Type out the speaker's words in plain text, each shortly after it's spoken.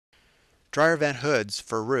Dryer vent hoods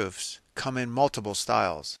for roofs come in multiple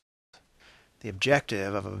styles. The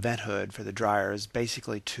objective of a vent hood for the dryer is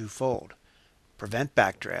basically twofold: prevent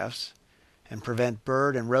backdrafts and prevent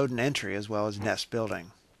bird and rodent entry as well as nest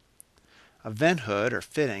building. A vent hood or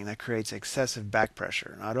fitting that creates excessive back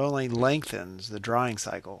pressure not only lengthens the drying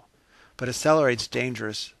cycle, but accelerates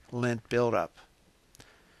dangerous lint buildup.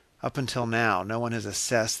 Up until now, no one has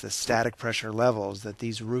assessed the static pressure levels that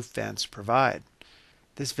these roof vents provide.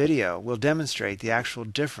 This video will demonstrate the actual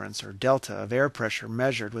difference or delta of air pressure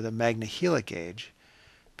measured with a Magnehelic gauge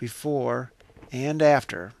before and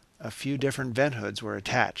after a few different vent hoods were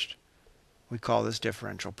attached. We call this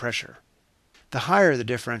differential pressure. The higher the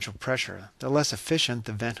differential pressure, the less efficient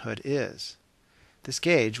the vent hood is. This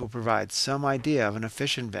gauge will provide some idea of an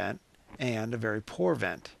efficient vent and a very poor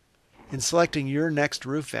vent. In selecting your next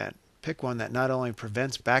roof vent, pick one that not only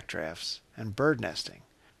prevents backdrafts and bird nesting,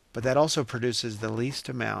 but that also produces the least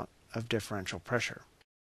amount of differential pressure.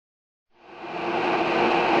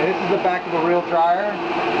 Okay, this is the back of a real dryer.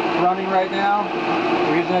 It's running right now.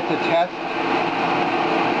 We're using it to test.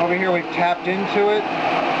 Over here we've tapped into it,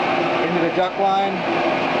 into the duct line.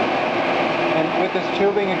 And with this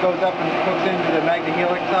tubing it goes up and hooks into the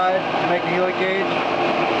Magnehelic side, the Magnehelic gauge.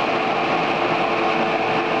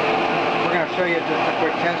 We're going to show you just a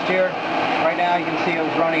quick test here. Right now you can see it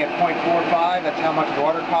was running at 0.45. That's how much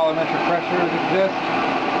water column-entry pressure exists.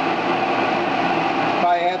 If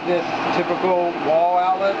I add this typical wall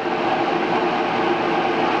outlet,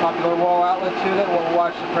 popular wall outlet to it, we'll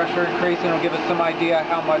watch the pressure increase and it'll give us some idea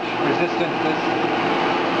how much resistance this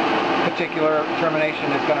particular termination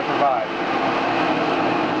is going to provide.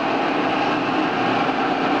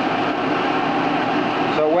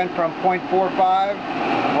 So it went from 0.45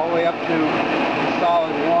 all the way up to a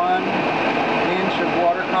solid 1 inch of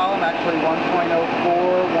water column, actually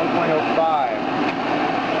 1.04, 1.05.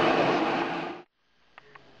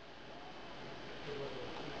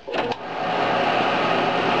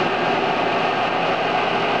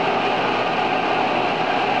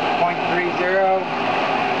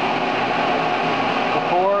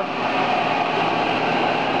 Before.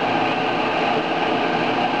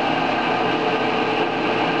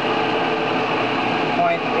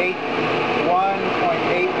 0.81,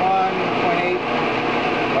 0.81, 0.8.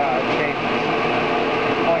 Wow, it changes.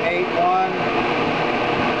 0.81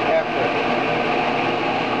 after.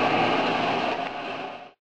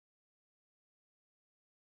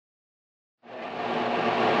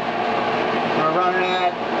 We're running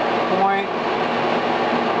at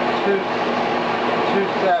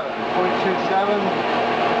 0.27.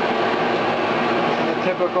 This is a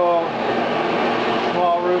typical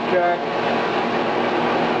small roof jack.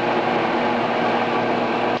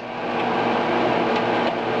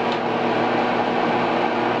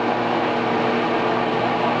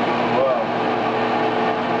 Whoa.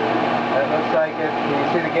 That looks like it. Can you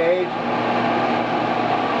see the gauge?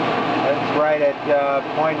 That's right at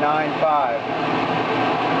 0.95.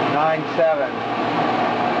 97.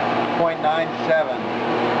 0.97.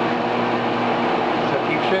 So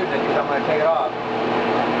keep shooting it because I'm going to take it off.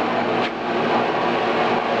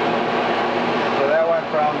 So that went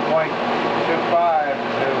from 0.25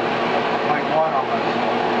 to 0.1 almost.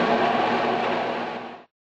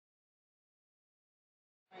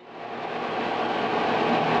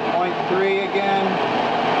 0.3 again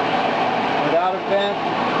without a vent.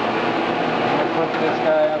 I'm going to put this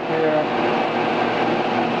guy up here.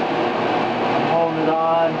 Holding it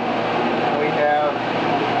on. We have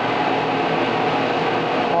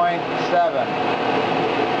 0.7.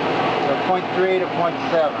 So 0.3 to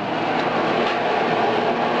 0.7.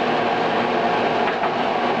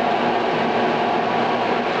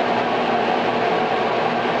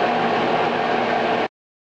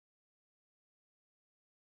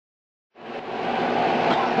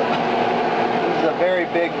 This is a very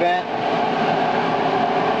big vent.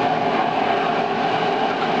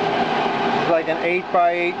 Like an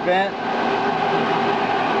 8x8 vent.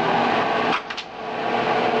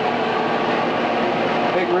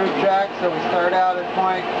 Big roof jack, so we start out at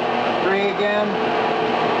 0.3 again.